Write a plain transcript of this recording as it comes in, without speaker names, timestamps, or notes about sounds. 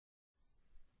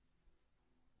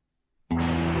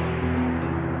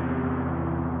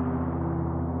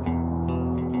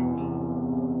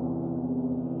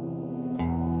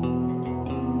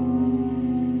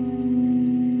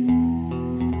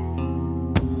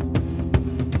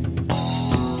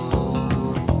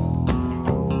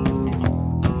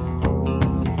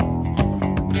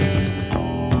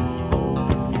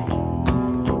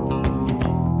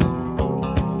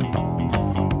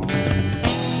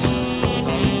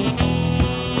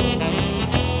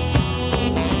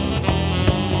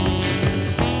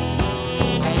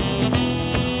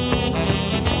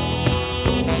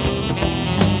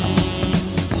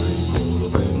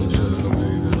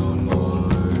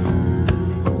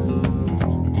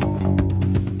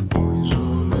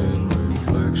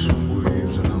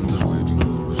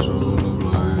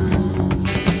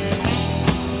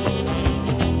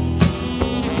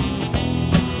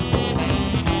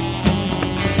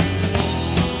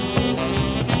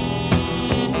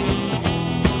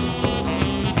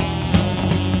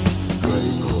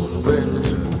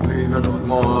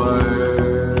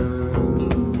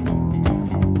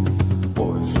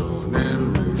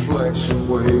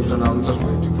and I'm just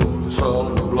waiting for the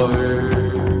sound of life.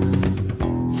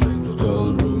 Strange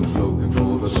hotel rooms looking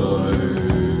for the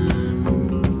sign.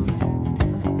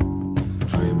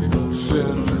 Dreaming of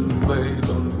sins and late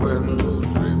on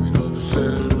windows, dreaming of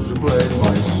sins to blame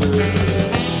my sins.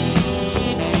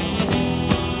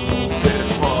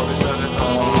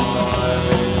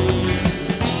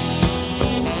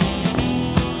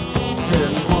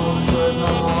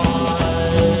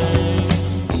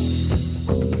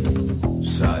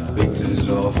 Sad pictures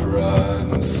of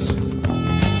friends,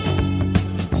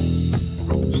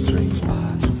 strange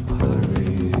parts of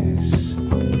Paris.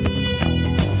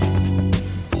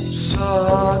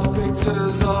 Sad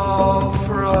pictures of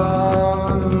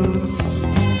friends,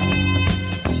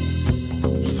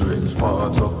 strange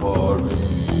parts of Paris.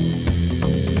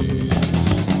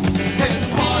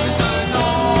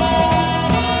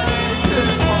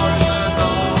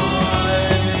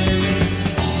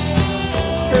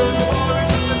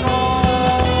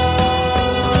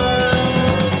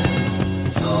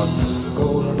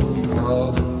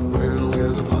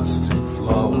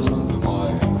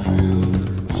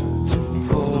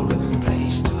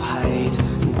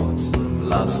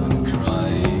 Laugh and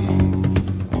cry,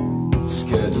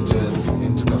 scared to death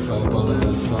into Café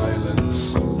Palais silence.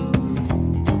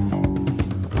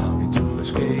 Planning to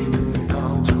escape in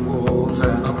outer walls,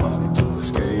 and I'm planning to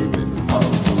escape in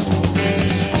outer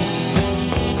walls.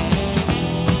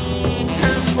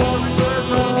 In Paris at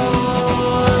night,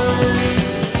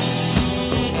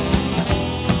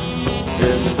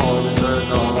 in Paris at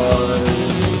night.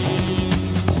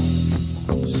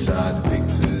 Sad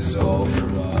pictures of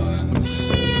France.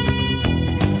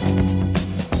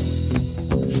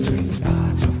 Strange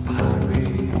parts of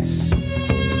Paris.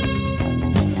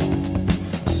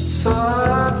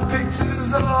 Sad pictures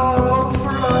of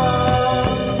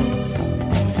France.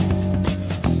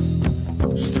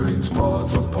 Strange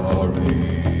parts of Paris.